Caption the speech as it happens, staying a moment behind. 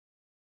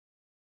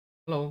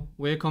Hello,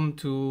 welcome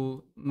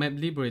to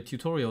MapLibre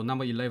tutorial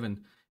number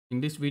 11.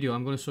 In this video,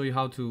 I'm going to show you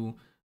how to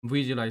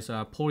visualize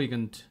a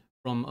polygon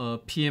from a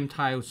PM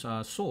tiles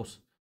source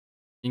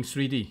in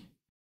 3D.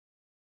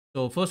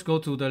 So first go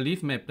to the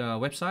LeafMap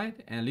website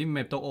and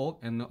leafmap.org,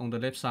 and on the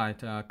left side,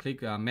 click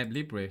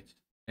MapLibre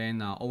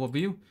and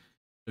Overview.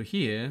 So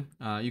here,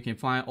 you can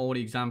find all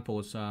the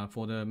examples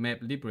for the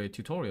MapLibre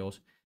tutorials.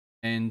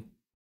 And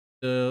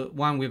the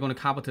one we're going to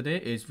cover today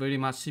is very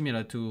much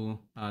similar to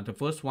the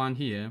first one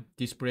here,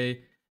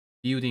 display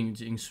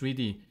buildings in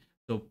 3D.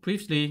 So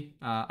previously,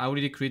 I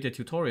already created a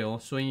tutorial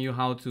showing you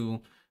how to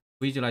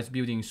visualize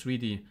building in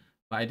 3D.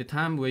 But at the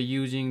time, we're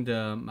using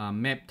the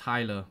map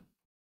tiler,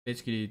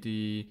 basically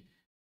the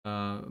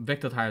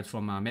vector tiles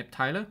from map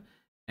tiler.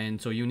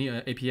 And so you need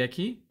an API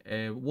key.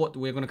 What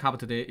we're going to cover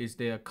today is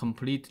the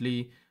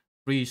completely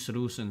free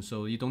solution.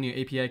 So you don't need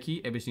an API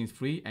key, everything's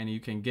free, and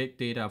you can get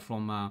data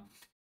from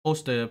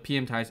host the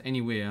PM tiles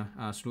anywhere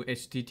through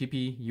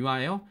HTTP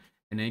URL,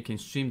 and then you can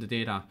stream the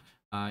data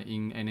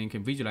and then you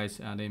can visualize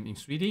them in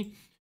 3D.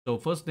 So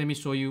first, let me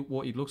show you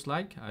what it looks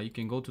like. You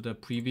can go to the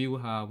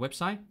preview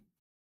website,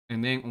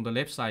 and then on the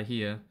left side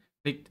here,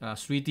 click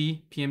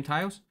 3D PM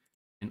tiles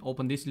and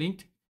open this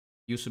link.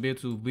 You should be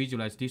able to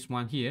visualize this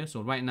one here.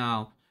 So right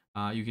now,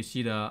 you can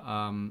see the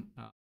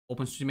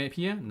OpenStreetMap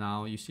here.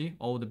 Now you see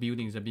all the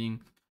buildings are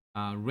being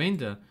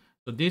rendered.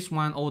 So this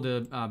one, all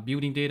the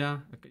building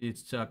data,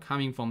 it's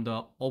coming from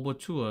the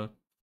Overture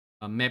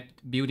map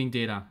building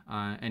data,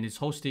 and it's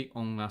hosted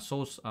on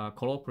Source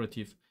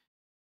Cooperative.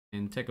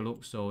 And take a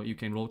look. So you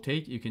can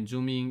rotate, you can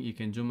zoom in, you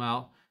can zoom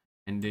out,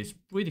 and it's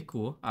pretty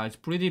cool. It's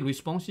pretty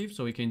responsive,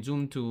 so you can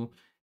zoom to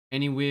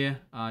anywhere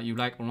you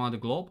like around the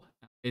globe,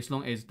 as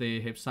long as they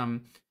have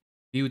some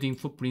building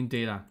footprint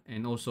data,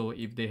 and also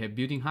if they have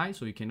building height,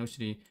 so you can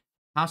actually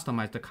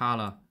customize the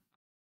color,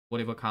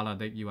 whatever color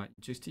that you are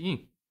interested in.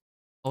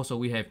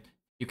 Also,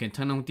 you can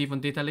turn on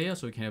different data layers,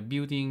 so you can have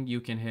building, you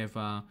can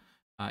have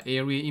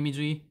area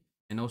imagery,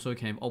 and also you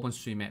can have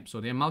OpenStreetMap. So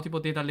there are multiple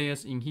data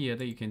layers in here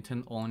that you can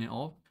turn on and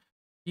off.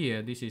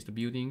 Here, this is the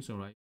building, so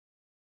right,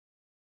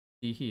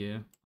 see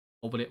here,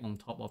 overlay on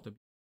top of the.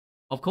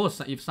 Of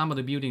course, if some of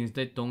the buildings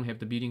that don't have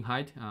the building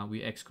height,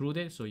 we exclude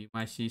it, so you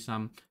might see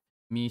some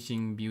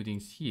missing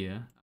buildings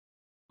here,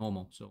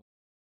 normal. So,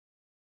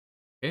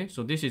 okay,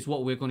 so this is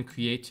what we're going to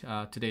create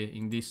today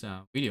in this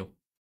video.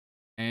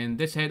 And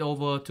let's head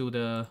over to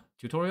the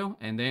tutorial,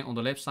 and then on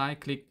the left side,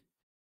 click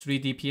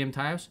 3D PM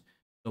tiles.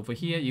 So for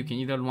here, you can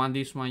either run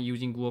this one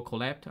using Google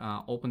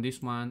Colab, open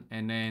this one,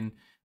 and then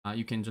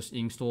you can just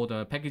install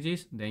the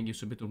packages. Then you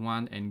should be able to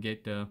run and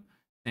get the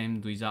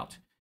same result.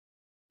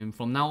 And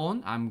from now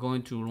on, I'm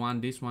going to run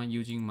this one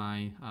using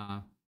my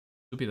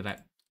Jupyter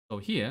Lab. So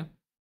here,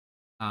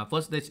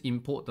 first let's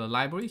import the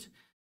libraries.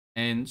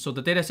 And so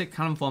the dataset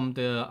comes from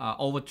the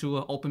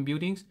Overture Open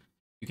Buildings.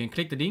 You can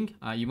click the link.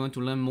 You want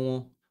to learn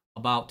more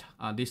about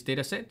this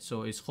dataset.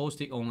 So it's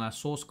hosted on a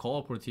Source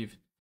Cooperative.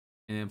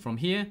 And from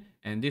here,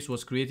 and this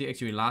was created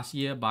actually last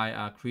year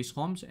by Chris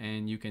Holmes,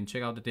 and you can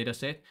check out the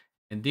dataset.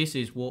 And this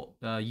is what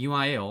the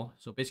URL,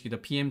 so basically the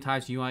PM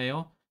tiles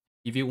URL.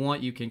 If you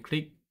want, you can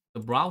click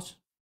the browse,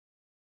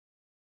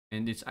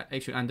 and it's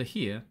actually under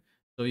here.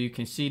 So you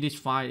can see this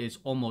file is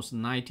almost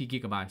 90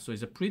 gigabytes. So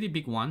it's a pretty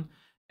big one,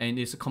 and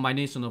it's a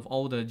combination of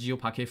all the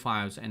GeoPacket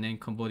files and then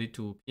converted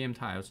to PM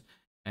tiles.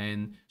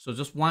 And so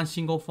just one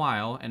single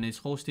file, and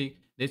it's hosted.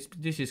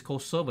 This is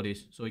called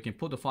serverless, so you can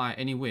put the file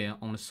anywhere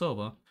on the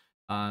server.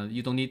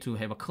 You don't need to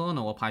have a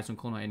kernel or Python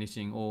kernel or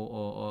anything,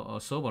 or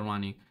a server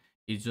running.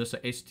 It's just a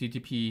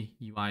HTTP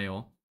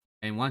URL.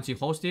 And once you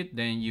host it,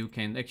 then you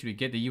can actually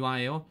get the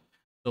URL.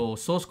 So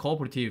Source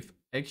Cooperative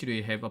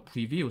actually have a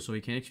preview, so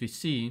you can actually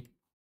see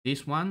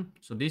this one.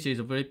 So this is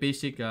a very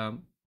basic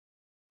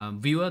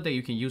viewer that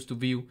you can use to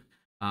view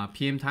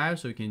PM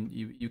tiles. So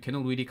you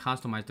cannot really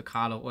customize the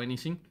color or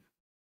anything.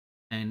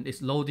 And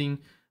it's loading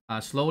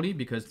slowly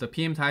because the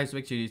PM tiles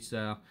actually is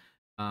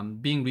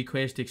being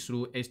requested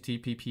through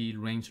HTTP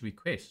range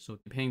request. So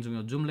it depends on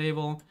your zoom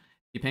level,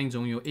 depends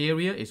on your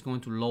area, it's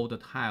going to load the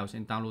tiles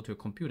and download to your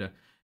computer.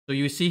 So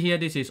you see here,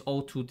 this is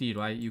all 2D,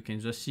 right? You can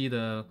just see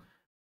the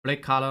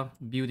black color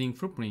building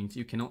footprints.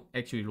 You cannot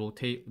actually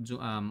rotate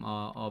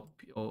or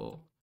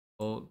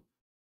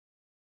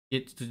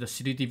get to the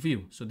 3D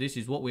view. So this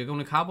is what we're going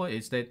to cover,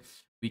 is that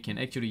we can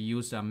actually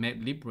use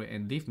MapLibre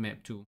and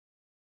LeafMap to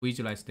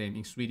visualize them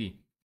in 3D.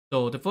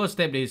 So the first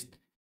step is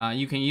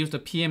you can use the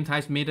PM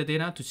tiles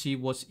metadata to see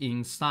what's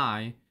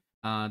inside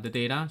the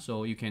data.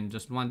 So you can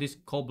just run this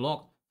code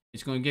block.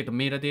 It's going to get the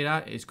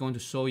metadata. It's going to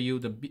show you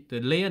the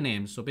layer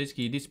names. So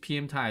basically, this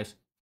PM tiles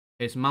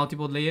has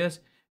multiple layers,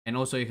 and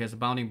also it has a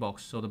bounding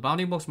box. So the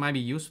bounding box might be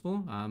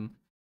useful.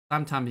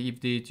 Sometimes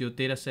if your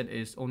data set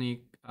is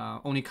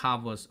only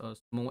covers a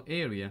small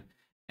area,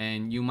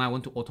 and you might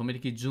want to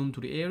automatically zoom to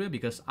the area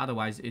because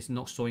otherwise it's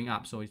not showing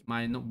up. So it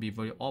might not be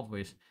very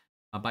obvious.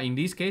 But in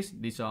this case,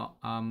 these are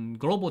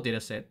global data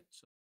set.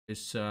 So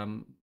it's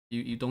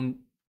you don't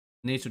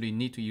necessarily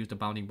need to use the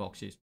bounding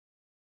boxes.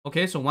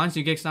 Okay, so once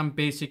you get some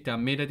basic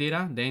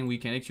metadata, then we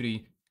can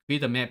actually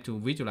create a map to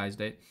visualize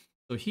that.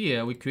 So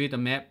here we create a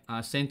map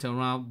centered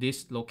around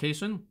this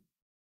location,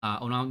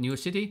 around New York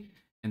City,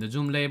 and the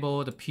zoom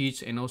label, the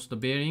pitch, and also the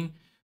bearing.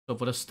 So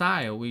for the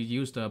style, we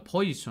use the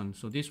position.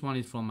 So this one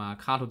is from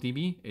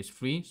CartoDB. It's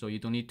free, so you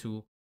don't need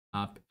to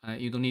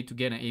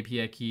get an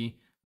API key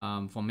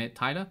from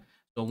MapTiler.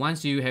 So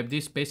once you have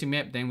this basic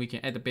map, then we can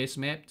add the base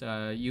map,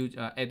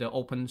 add the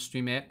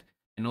OpenStreetMap,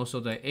 and also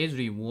the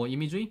Esri wall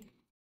imagery.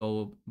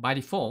 So by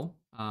default,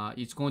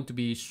 it's going to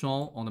be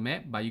shown on the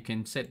map, but you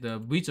can set the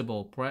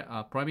visible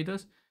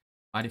parameters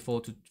by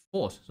default to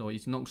false. So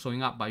it's not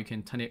showing up, but you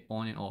can turn it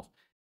on and off.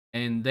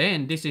 And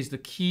then this is the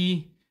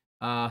key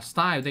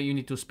style that you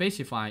need to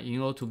specify in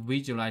order to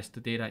visualize the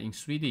data in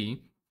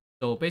 3D.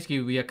 So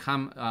basically, we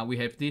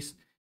have this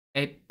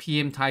add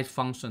PM tiles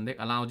function that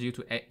allows you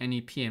to add any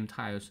PM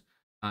tiles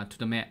to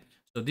the map.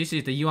 So this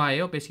is the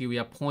URL. Basically, we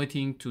are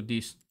pointing to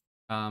this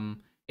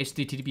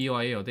HTTP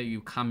URL that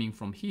you coming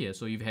from here.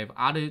 So if you have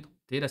other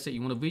data set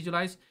you want to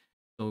visualize,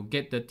 so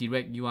get the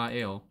direct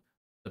URL,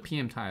 the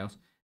PM tiles,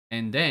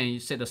 and then you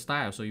set the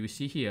style. So you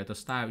see here, the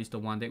style is the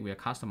one that we are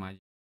customizing.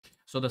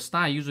 So the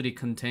style usually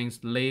contains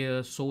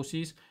layer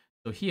sources.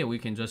 So here we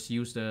can just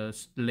use the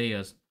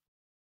layers,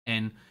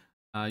 and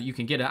you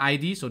can get an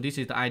ID. So this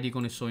is the ID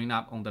going to showing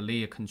up on the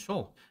layer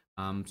control.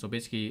 So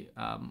basically,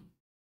 I'm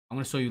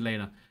going to show you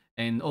later.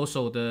 And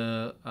also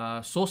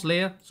the source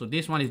layer. So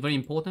this one is very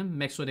important.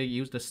 Make sure they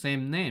use the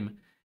same name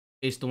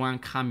is the one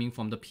coming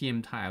from the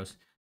PM tiles.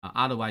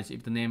 Otherwise,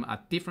 if the name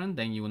are different,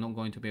 then you are not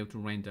going to be able to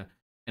render.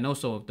 And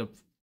also the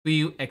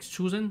field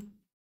extrusion.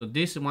 So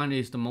this one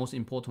is the most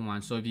important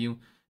one. So if you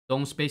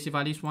don't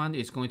specify this one,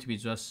 it's going to be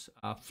just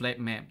a flat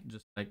map,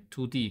 just like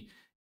 2D.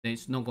 Then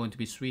it's not going to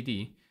be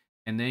 3D.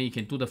 And then you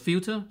can do the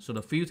filter. So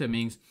the filter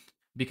means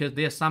because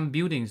there are some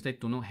buildings that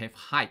do not have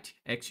height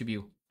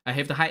attribute. I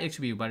have the height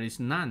attribute, but it's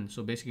none.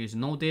 So basically, it's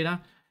no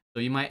data.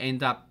 So you might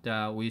end up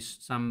with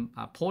some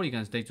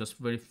polygons that just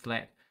very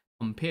flat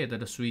compared to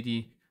the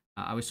 3D.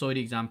 I will show you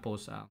the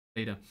examples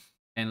later.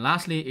 And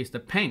lastly, is the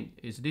paint.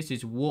 This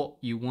is what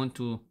you want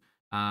to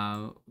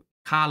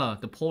color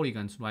the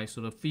polygons, right?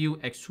 So the field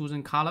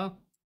extrusion color,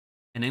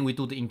 and then we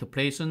do the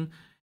interpolation.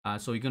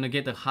 So you're gonna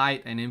get the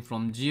height, and then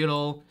from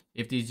 0,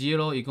 if the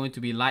 0, you're going to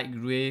be light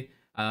gray.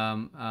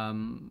 From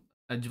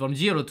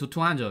 0 to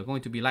 200,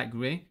 going to be light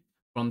gray.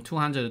 From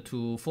 200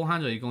 to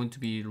 400, you're going to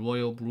be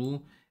royal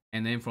blue,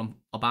 and then from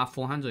above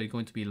 400, you're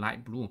going to be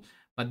light blue.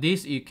 But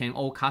this you can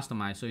all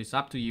customize, so it's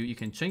up to you. You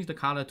can change the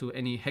color to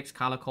any hex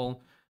color code.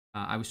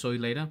 I will show you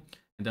later.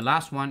 And the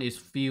last one is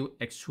field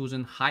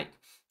extrusion height.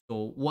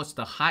 So what's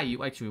the height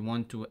you actually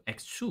want to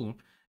extrude?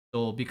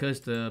 So because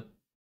the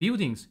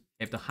buildings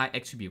have the height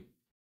attribute,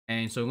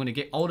 and so we're going to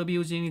get all the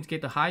buildings,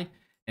 get the height,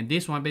 and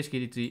this one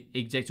basically is the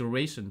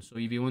exaggeration. So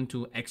if you want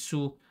to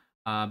extrude,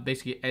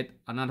 basically add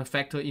another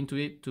factor into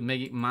it to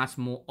make it much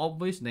more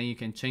obvious, then you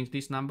can change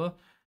this number.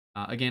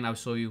 Again, I'll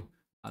show you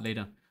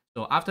later.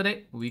 So after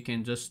that, we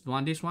can just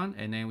run this one,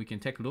 and then we can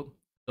take a look.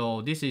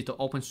 So this is the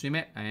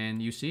OpenStreetMap,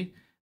 and you see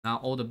now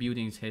all the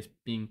buildings has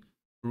been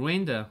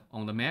rendered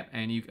on the map.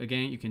 And you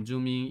can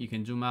zoom in, you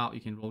can zoom out,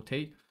 you can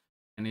rotate,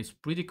 and it's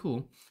pretty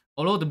cool.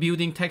 Although the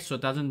building texture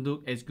doesn't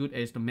look as good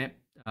as the map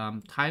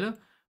tiler,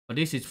 but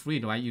this is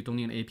free, right? You don't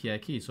need an API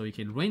key, so you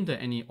can render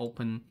any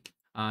open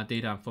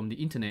data from the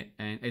internet,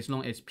 and as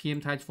long as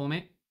PM tiles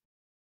format.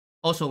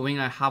 Also, when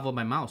I hover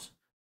my mouse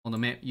on the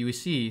map, you will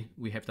see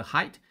we have the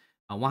height,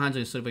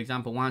 100, so for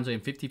example,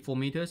 154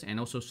 meters, and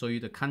also show you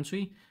the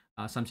country,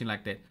 something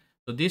like that.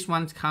 So this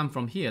one's come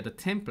from here, the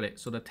template.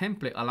 So the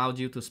template allows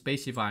you to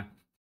specify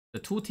the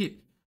tooltip.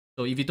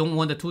 So if you don't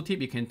want the tooltip,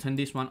 you can turn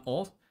this one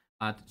off,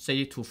 set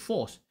it to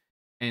false.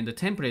 And the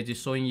template is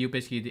showing you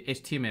basically the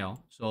HTML.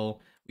 So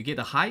we get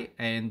the height,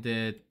 and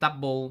the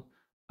double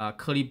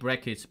curly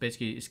brackets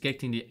basically is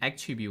getting the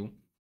attribute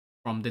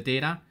from the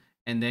data.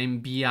 And then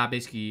BR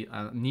basically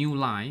a new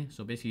line.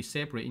 So basically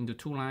separate into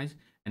 2 lines,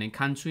 and then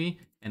country,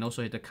 and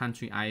also the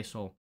country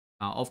ISO.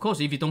 Of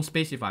course, if you don't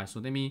specify, so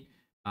let me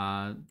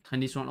turn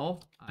this one off.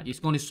 It's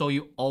going to show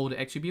you all the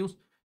attributes.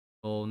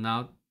 So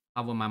now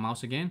hover my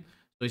mouse again.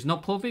 So it's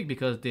not perfect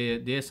because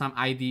there's some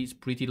ID is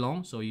pretty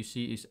long. So you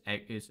see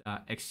it's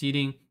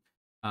exceeding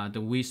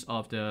the width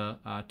of the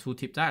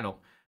tooltip dialog.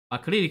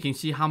 But clearly you can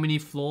see how many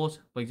floors,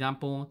 for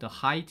example, the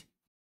height,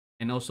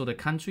 and also the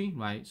country,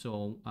 right?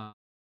 So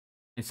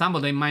and some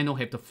of them might not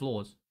have the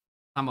floors.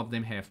 Some of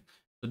them have.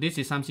 So this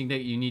is something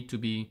that you need to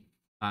be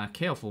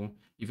careful.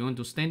 If you want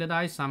to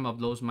standardize, some of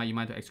those you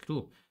might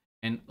exclude.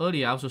 And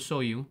earlier I also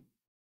showed you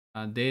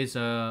there's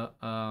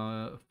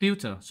a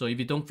filter. So if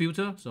you don't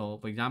filter, so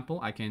for example,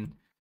 I can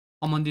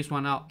comment this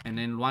one out and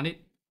then run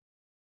it.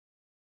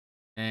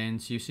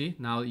 And you see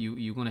now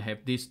you're gonna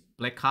have this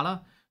black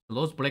color. So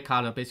those black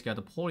color basically are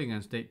the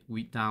polygons that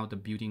weed down the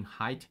building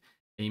height.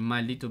 And it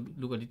might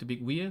look a little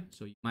bit weird.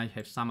 So you might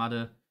have some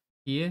other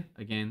here.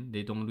 Again,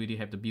 they don't really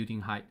have the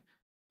building height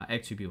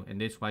attribute,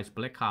 and that's why it's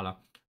black color.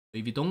 So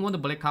if you don't want the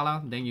black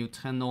color, then you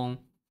turn on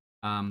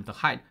the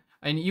height.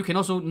 And you can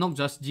also not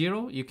just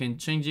 0, you can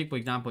change it. For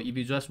example, if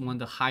you just want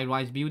the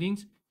high-rise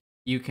buildings,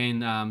 you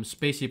can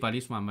specify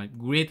this one, like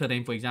greater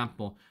than, for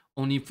example,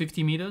 only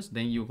 50 meters,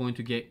 then you're going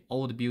to get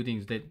all the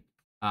buildings that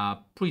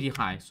are pretty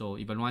high. So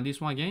if I run this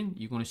one again,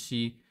 you're going to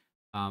see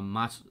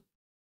much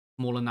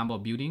smaller number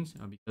of buildings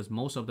because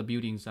most of the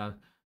buildings are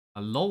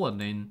lower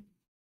than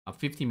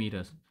 50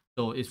 meters.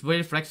 So it's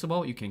very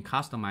flexible. You can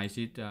customize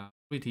it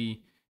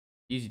pretty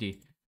easily.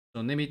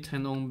 So let me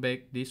turn on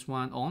back this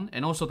one on.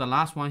 And also the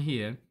last one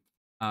here,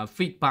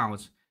 feet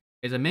bounds.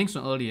 As I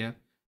mentioned earlier,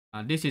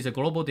 this is a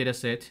global data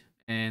set.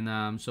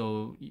 And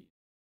so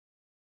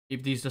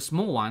if this is a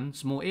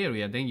small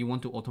area, then you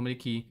want to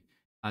automatically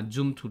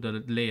zoom to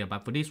the layer.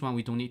 But for this one,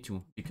 we don't need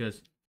to,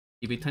 because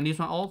if we turn this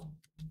one off,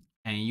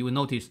 and you will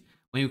notice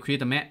when you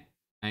create a map,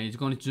 and it's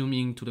going to zoom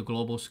in to the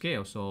global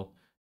scale. So,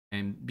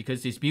 and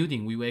because this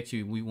building, we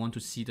want to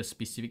see the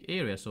specific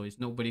area, so it's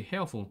not very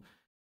helpful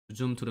to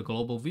zoom to the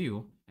global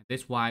view. And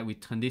that's why we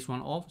turn this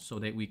one off, so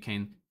that we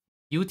can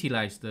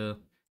utilize the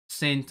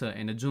center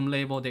and the zoom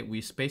level that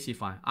we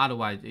specify.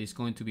 Otherwise, it's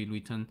going to be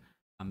returned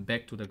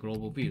back to the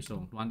global view.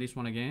 So run this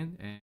one again.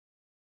 And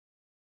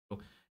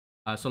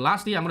so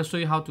lastly, I'm going to show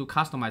you how to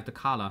customize the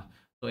color.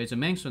 So as I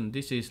mentioned,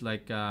 this is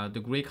like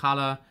the gray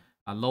color,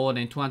 lower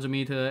than 200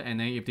 meter, and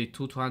then if they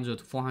 200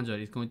 to 400,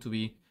 it's going to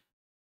be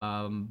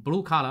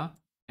blue color,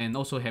 and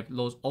also have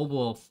those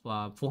over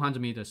 400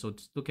 meters. So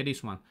look at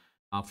this one,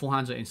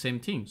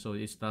 417. So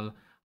it's the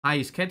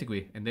highest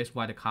category, and that's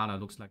why the color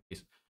looks like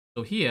this.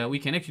 So here we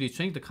can actually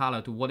change the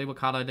color to whatever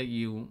color that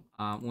you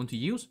want to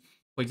use.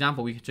 For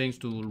example, we can change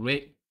to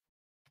red,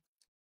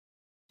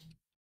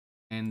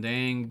 and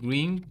then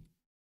green,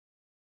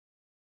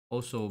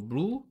 also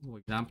blue, for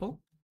example.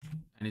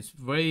 And it's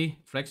very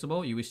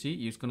flexible. You will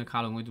see it's going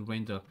to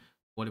render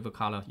whatever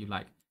color you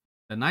like.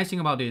 The nice thing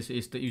about this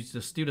is that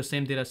it's still the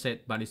same data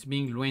set, but it's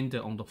being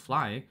rendered on the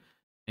fly,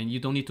 and you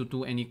don't need to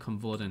do any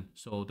conversion.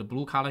 So the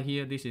blue color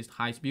here, this is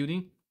highest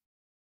building.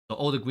 So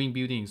all the green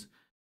buildings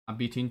are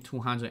between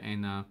 200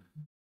 and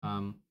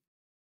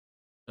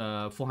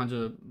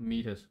 400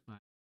 meters. Right?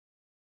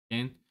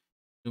 Again,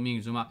 zoom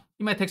in, zoom out.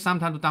 It might take some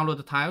time to download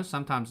the tiles.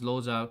 Sometimes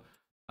those are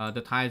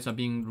the tiles are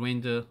being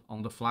rendered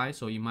on the fly,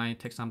 so it might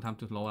take some time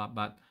to load up.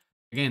 But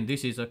again,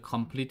 this is a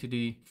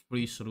completely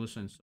free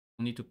solution. So you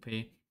don't need to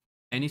pay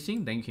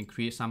anything. Then you can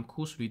create some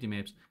cool 3D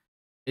maps.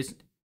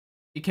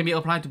 It can be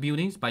applied to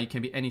buildings, but it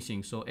can be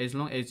anything. So as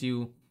long as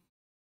you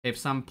have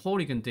some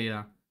polygon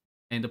data,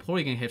 and the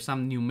polygon have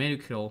some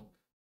numerical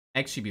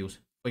attributes.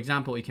 For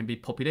example, it can be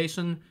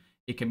population,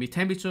 it can be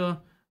temperature,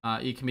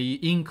 it can be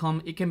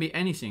income, it can be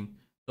anything.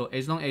 So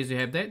as long as you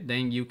have that,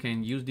 then you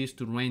can use this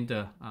to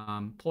render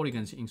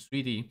polygons in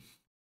 3D.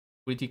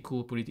 Pretty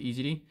cool, pretty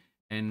easily.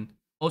 And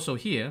also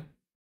here,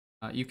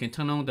 you can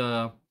turn on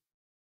the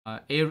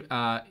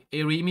area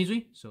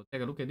imagery. So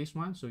take a look at this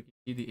one. So you can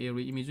see the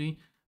area imagery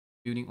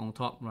building on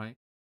top, right?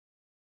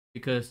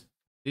 Because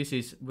this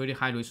is very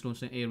high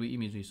resolution area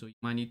imagery. So you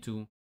might need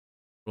to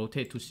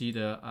rotate to see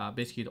the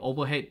basically the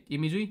overhead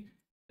imagery.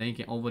 Then you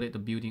can overlay the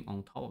building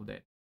on top of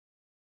that.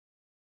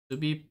 To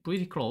be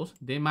pretty close.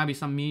 There might be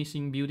some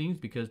missing buildings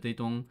because they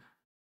don't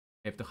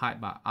have the height,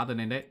 but other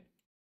than that,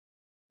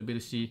 you'll be able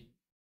to see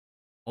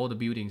all the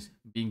buildings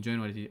being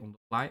generated on the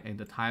fly, and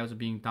the tiles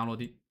being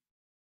downloaded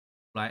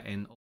fly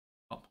and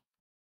up.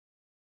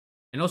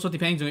 And also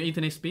depends on your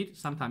internet speed.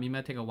 Sometimes it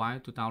might take a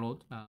while to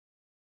download.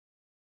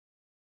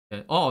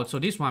 So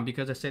this one,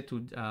 because I set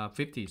to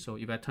 50, so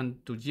if I turn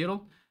to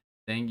 0,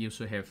 then you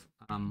should have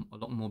a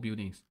lot more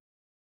buildings,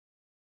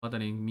 other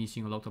than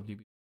missing a lot of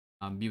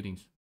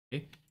buildings.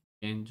 Okay.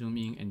 And zoom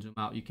in and zoom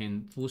out. You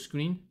can full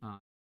screen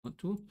want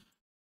to.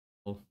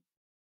 So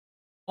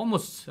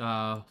almost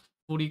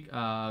fully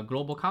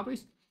global coverage.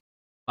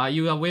 But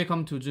you are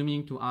welcome to zoom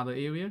in to other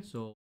areas.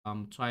 So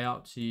try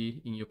out,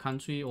 see in your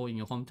country or in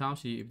your hometown,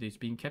 see if it's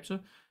being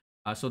captured.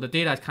 So the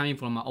data is coming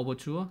from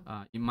Overture.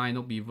 It might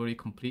not be very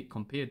complete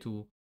compared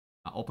to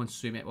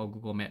OpenStreetMap or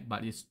Google Map,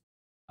 but it's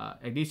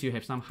at least you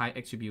have some high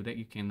attribute that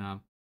you can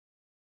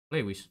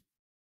play with.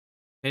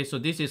 Okay, so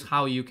this is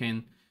how you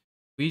can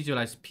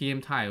visualize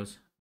PM tiles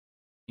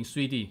in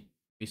 3D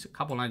with a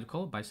couple lines of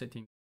code by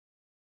setting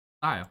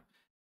style.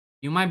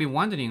 You might be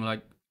wondering,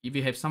 like, if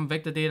you have some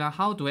vector data,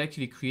 how to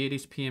actually create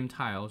these PM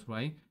tiles,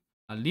 right?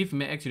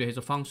 LeafMap actually has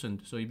a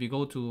function. So if you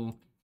go to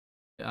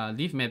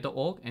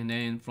leafmap.org and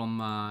then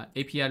from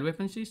API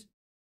references,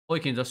 or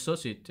you can just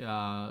search it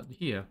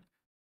here,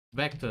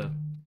 vector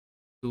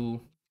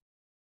to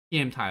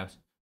PM tiles.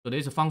 So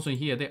there's a function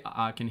here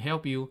that can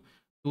help you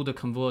do the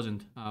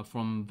conversion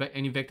from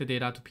any vector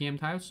data to PM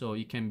tiles. So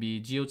it can be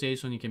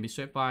GeoJSON, it can be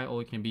shapefile,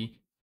 or it can be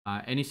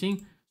anything.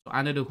 So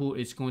under the hood,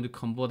 it's going to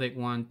convert that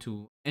one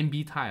to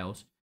MB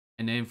tiles,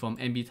 and then from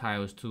MB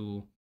tiles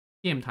to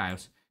PM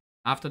tiles.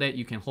 After that,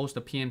 you can host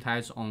the PM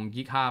tiles on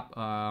GitHub,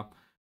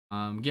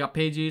 GitHub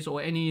pages,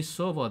 or any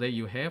server that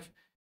you have.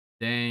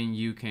 Then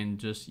you can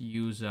just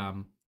use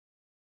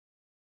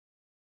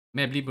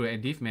MapLibre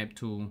and DiffMap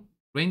to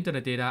render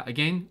the data.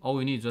 Again, all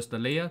you need is just the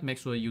layer. Make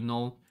sure you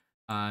know,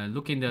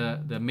 look in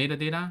the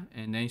metadata,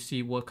 and then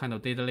see what kind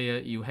of data layer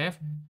you have.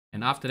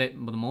 And after that,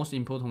 the most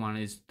important one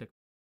is the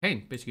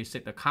content. Basically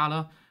set the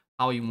color,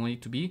 how you want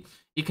it to be.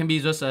 It can be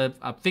just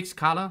a fixed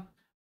color.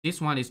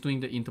 This one is doing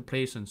the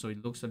interpolation, so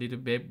it looks a little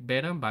bit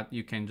better, but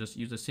you can just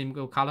use a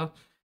single color,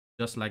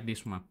 just like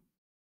this one.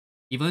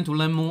 If you want to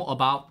learn more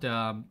about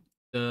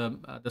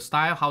the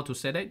style, how to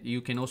set it,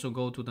 you can also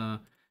go to the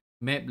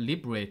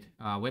MapLibre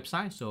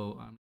website. So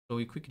show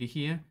you quickly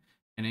here,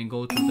 and then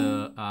go to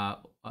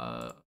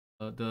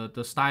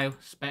the style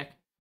spec,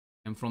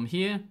 and from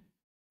here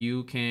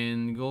you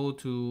can go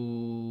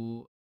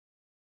to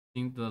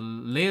the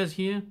layers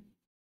here.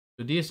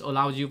 So this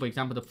allows you, for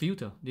example, the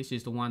filter. This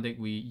is the one that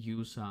we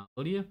used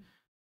earlier,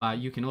 but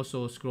you can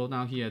also scroll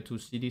down here to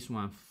see this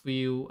one,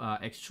 fill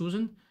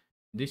extrusion.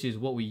 This is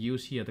what we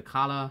use here: the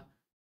color,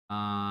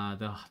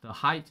 the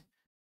height,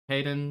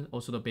 cadence,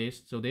 also the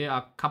base. So there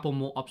are a couple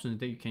more options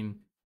that you can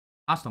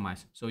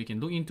customize. So you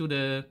can look into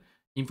the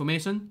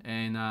information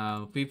and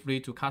feel free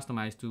to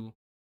customize to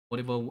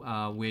whatever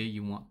way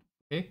you want.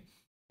 Okay.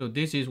 So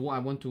this is what I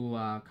want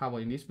to cover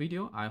in this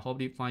video. I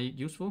hope you find it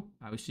useful.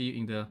 I will see you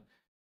in the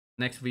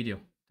next video.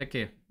 Take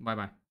care. Bye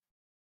bye.